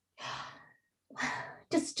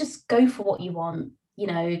go for what you want,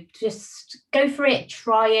 just go for it,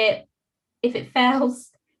 try it. If it fails,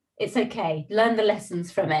 it's okay. Learn the lessons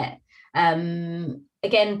from it.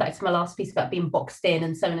 Again, back to my last piece about being boxed in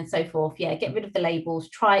and so on and so forth. Yeah, get rid of the labels,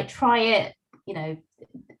 try it, and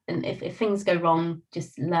if things go wrong,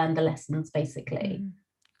 just learn the lessons, basically.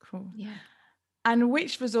 Cool. Yeah. And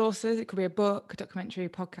which resources, it could be a book, a documentary, a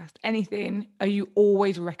podcast, anything, are you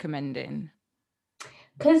always recommending?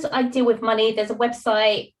 Because I deal with money, there's a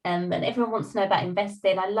website and everyone wants to know about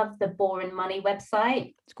investing. I love the Boring Money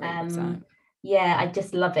website. It's a great website. Yeah, I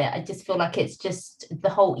just love it. I just feel like it's just the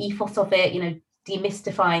whole ethos of it,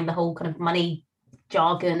 demystifying the whole kind of money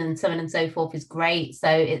jargon and so on and so forth is great. So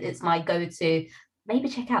it's my go-to. Maybe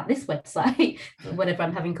check out this website whenever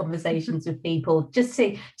I'm having conversations with people, just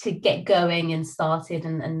to get going and started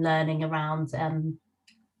and learning around,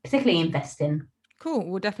 particularly investing. Cool.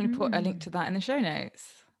 We'll definitely put a link to that in the show notes.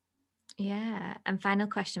 Yeah. And final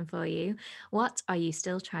question for you. What are you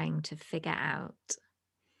still trying to figure out?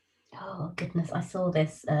 Oh, goodness. I saw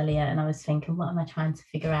this earlier and I was thinking, what am I trying to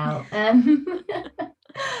figure out?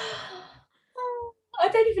 I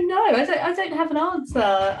don't even know. I don't have an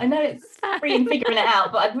answer. I know it's free in figuring it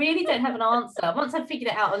out, but I really don't have an answer. Once I've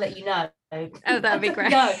figured it out, I'll let you know. Oh, that'd be great.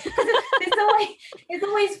 No, there's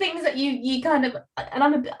always things that you kind of,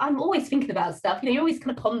 and I'm always thinking about stuff. You're always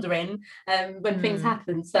kind of pondering when things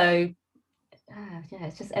happen. So yeah,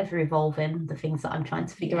 it's just ever evolving, the things that I'm trying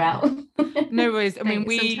to figure out. No worries. I mean,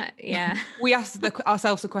 we ask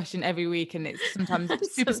ourselves a question every week, and it's sometimes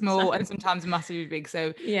super small and sometimes massively big.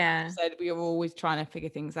 So we are always trying to figure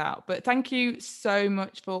things out. But thank you so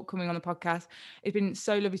much for coming on the podcast. It's been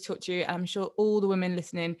so lovely to talk to you, and I'm sure all the women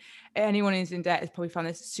listening, anyone who's in debt, has probably found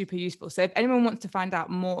this super useful. So if anyone wants to find out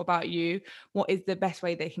more about you, what is the best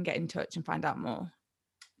way they can get in touch and find out more?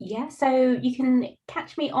 Yeah, so you can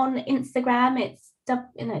catch me on Instagram. It's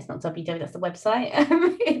not WW, that's the website.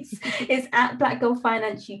 It's at Black Girl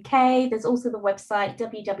Finance UK. There's also the website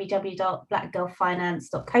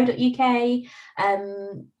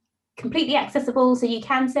www.blackgirlfinance.co.uk. Completely accessible, so you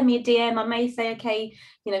can send me a DM. I may say, okay,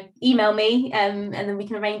 email me, and then we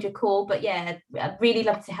can arrange a call. But yeah, I'd really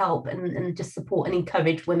love to help and just support and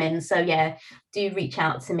encourage women. So yeah, do reach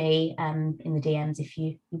out to me in the DMs if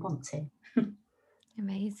you want to.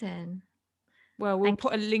 Amazing. Well, we'll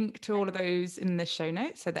put a link to all of those in the show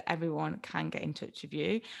notes so that everyone can get in touch with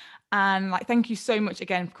you. And thank you so much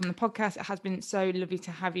again for coming on the podcast. It has been so lovely to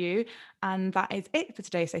have you. And that is it for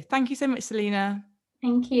today. So thank you so much, Selena.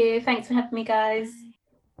 Thank you. Thanks for having me, guys.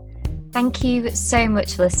 Thank you so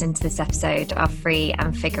much for listening to this episode of Free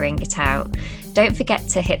and Figuring It Out. Don't forget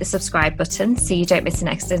to hit the subscribe button so you don't miss the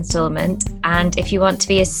next installment. And if you want to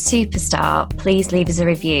be a superstar, please leave us a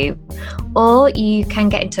review. Or you can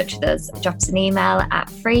get in touch with us. Drop us an email at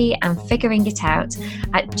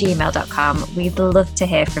freeandfiguringitout@gmail.com. We'd love to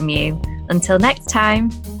hear from you. Until next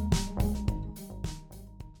time.